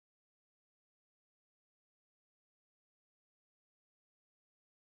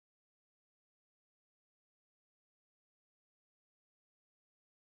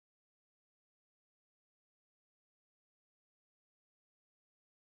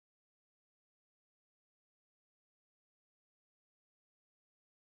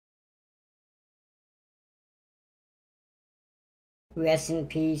Rest in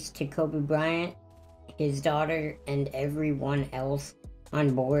peace to Kobe Bryant, his daughter, and everyone else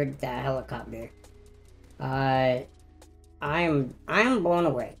on board that helicopter. Uh, I am blown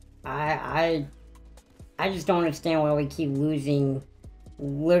away. I just don't understand why we keep losing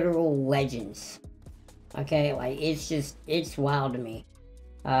literal legends. Okay, like it's wild to me.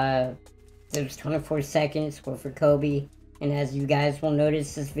 Uh, there's 24 seconds for Kobe, and as you guys will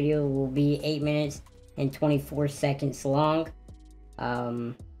notice, this video will be 8 minutes and 24 seconds long.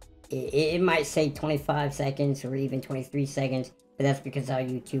 Um, it might say 25 seconds or even 23 seconds, but that's because how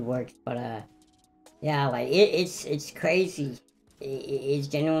YouTube works. But yeah, like it's crazy. It's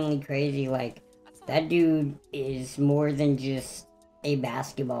genuinely crazy. Like that dude is more than just a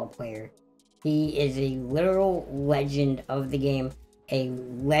basketball player. He is a literal legend of the game, a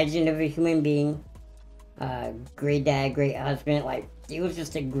legend of a human being. Great dad, great husband. Like he was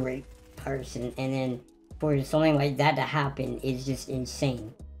just a great person, and then for something like that to happen is just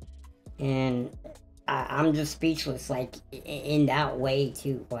insane. And I'm just speechless, like in that way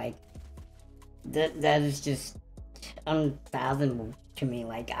too. Like that is just unfathomable to me.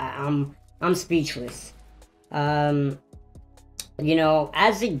 Like I'm speechless. Um, you know,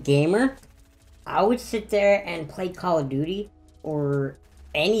 as a gamer, I would sit there and play Call of Duty or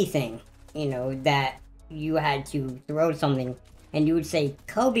anything, you know, that you had to throw something, and you would say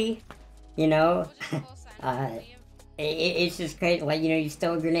Kobe, you know. uh, it's just crazy. Like, you know, you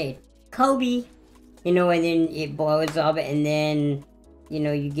throw a grenade, Kobe, you know, and then it blows up, and then, you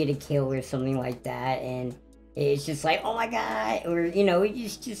know, you get a kill or something like that, and it's just like, oh my god, or, you know,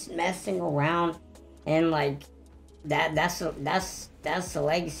 it's just messing around, and like that's the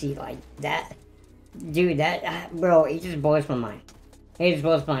legacy, like that, dude. That bro, it just blows my mind. It just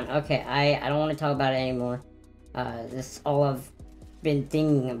blows my mind. Okay, I don't want to talk about it anymore. This is all I've been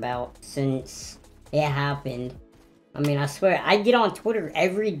thinking about since it happened. I mean, I swear, I get on Twitter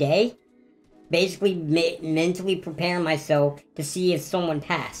every day, basically mentally preparing myself to see if someone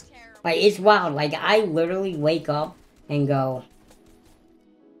passed. Like, it's wild. Like, I literally wake up and go,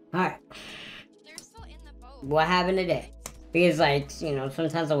 alright, what happened today? Because, like, you know,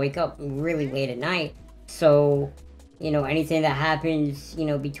 sometimes I wake up really late at night, so, you know, anything that happens, you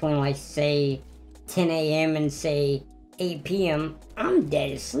know, between, like, say, 10 a.m. and, say, 8 p.m., I'm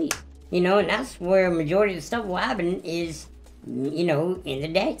dead asleep. You know, and that's where a majority of the stuff will happen is, you know, in the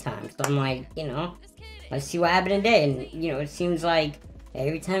daytime. So I'm like, you know, let's see what happened today. And, you know, it seems like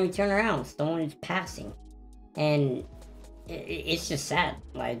every time you turn around, someone is passing. And it's just sad.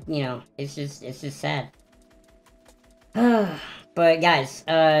 Like, you know, it's just sad. But guys,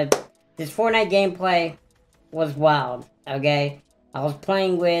 this Fortnite gameplay was wild, okay? I was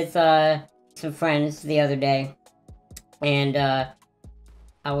playing with, some friends the other day. And,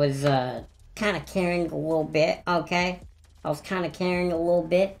 I was, kind of carrying a little bit, okay? I was kind of carrying a little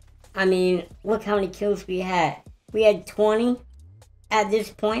bit. I mean, look how many kills we had. We had 20 at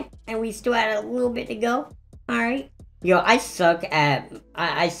this point, and we still had a little bit to go. Alright? Yo, I suck at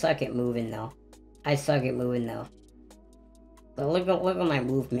moving, though. I suck at moving, though. But look at my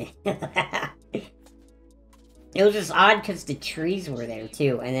movement. It was just odd because the trees were there,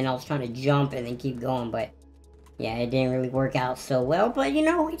 too. And then I was trying to jump and then keep going, but yeah, it didn't really work out so well, but you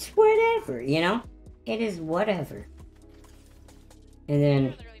know, it's whatever, you know? It is whatever. And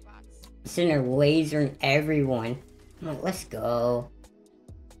then, sitting there lasering everyone. I'm like, let's go.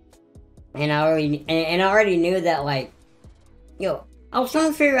 And I already knew that, like, yo, I was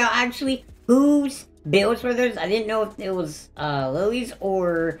trying to figure out actually whose builds were those. I didn't know if it was Lily's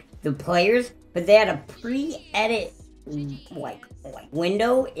or the players, but they had a pre-edit like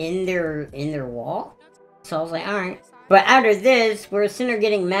window in their wall. So I was like, alright. But after this, we're sitting there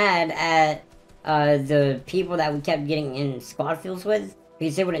getting mad at the people that we kept getting in squad fields with,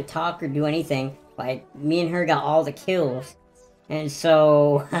 because they wouldn't talk or do anything. Like, me and her got all the kills. And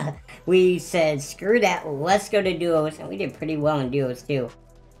so, we said, screw that, let's go to duos. And we did pretty well in duos, too.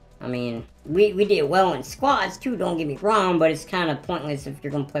 I mean, we did well in squads, too, don't get me wrong, but it's kind of pointless if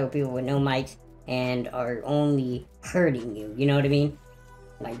you're going to play with people with no mics and are only hurting you, you know what I mean?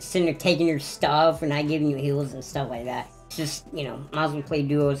 Like, sitting there taking your stuff or not giving you heals and stuff like that. It's just, you know, might as well play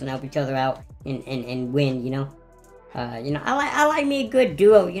duos and help each other out and win, you know? You know, I like me a good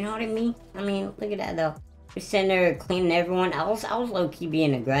duo, you know what I mean? I mean, look at that, though. Just sitting there cleaning everyone. I was low-key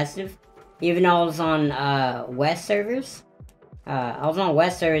being aggressive. Even though I was on, West servers. I was on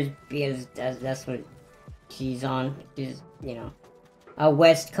West servers because that's what she's on. She's, you know, a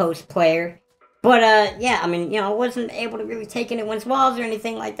West Coast player. But, yeah, I mean, you know, I wasn't able to really take anyone's walls or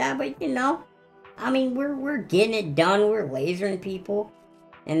anything like that, but, you know, I mean, we're getting it done, we're lasering people,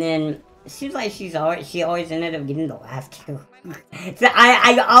 and then, it seems like she always ended up getting the last kill. So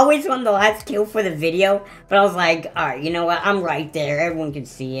I always want the last kill for the video, but I was like, alright, you know what? I'm right there. Everyone can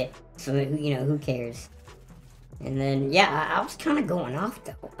see it. So, you know, who cares? And then, yeah, I was kind of going off,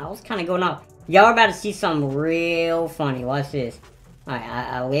 though. I was kind of going off. Y'all are about to see something real funny. Watch this. Alright,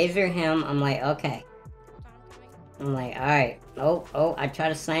 I laser him. I'm like, okay. I'm like, alright. Oh, I try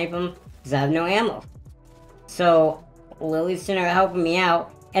to snipe him because I have no ammo. So, Lily's sitting there helping me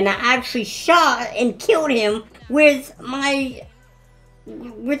out. And I actually shot and killed him with my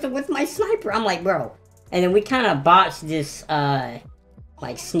sniper. I'm like, bro. And then we kind of botched this,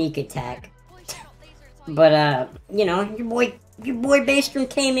 like, sneak attack. But, you know, your boy Bastrin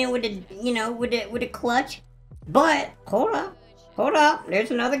came in with a, you know, with a clutch. But, hold up.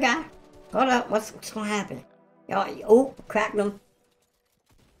 There's another guy. Hold up. What's gonna happen? Y'all, oh, cracked him.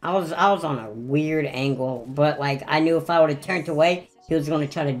 I was on a weird angle, but, like, I knew if I would have turned away, he was gonna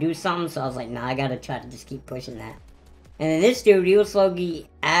try to do something, so I was like, nah, I gotta try to just keep pushing that. And then this dude, he was slowly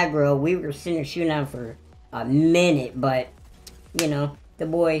aggro. We were sitting there shooting at him for a minute, but, you know, the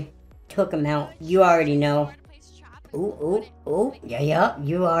boy took him out. You already know. Ooh. Yeah,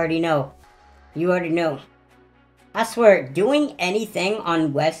 you already know. I swear, doing anything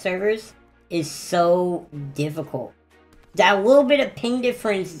on West servers is so difficult. That little bit of ping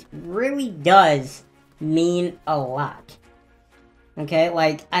difference really does mean a lot. Okay,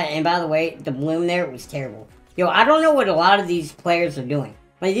 like, and by the way, the bloom there was terrible. Yo, I don't know what a lot of these players are doing.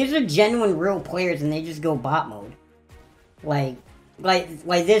 Like, these are genuine real players and they just go bot mode. Like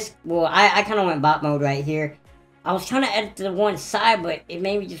this, well, I kind of went bot mode right here. I was trying to edit to the one side, but it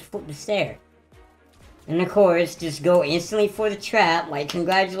made me just flip the stair. And of course, just go instantly for the trap. Like,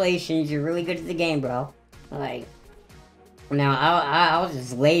 congratulations, you're really good at the game, bro. Like, now, I was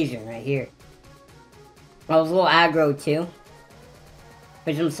just lasering right here. I was a little aggro, too.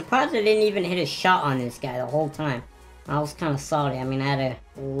 But I'm surprised I didn't even hit a shot on this guy the whole time. I was kind of salty. I mean, I had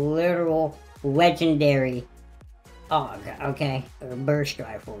a literal legendary... Oh, okay. Or burst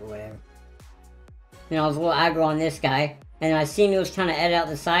rifle or whatever. You know, I was a little aggro on this guy. And I seen he was trying to edit out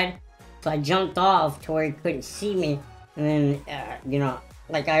the side. So I jumped off to where he couldn't see me. And then, you know,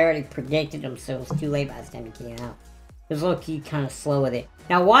 like I already predicted him, so it was too late by the time he came out. He was low-key kind of slow with it.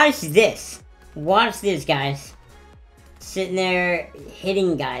 Now watch this. Watch this, guys. Sitting there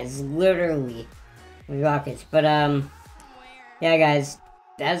hitting guys, literally, with rockets. But, yeah, guys.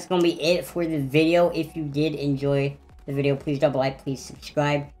 That's gonna be it for the video. If you did enjoy the video, please drop a like, please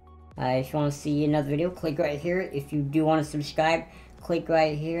subscribe. If you want to see another video, click right here. If you do want to subscribe, click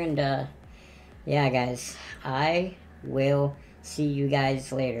right here. And, yeah, guys, I will see you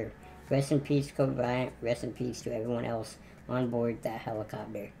guys later. Rest in peace, Kobe Bryant. Rest in peace to everyone else on board that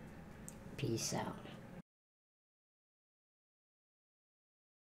helicopter. Peace out.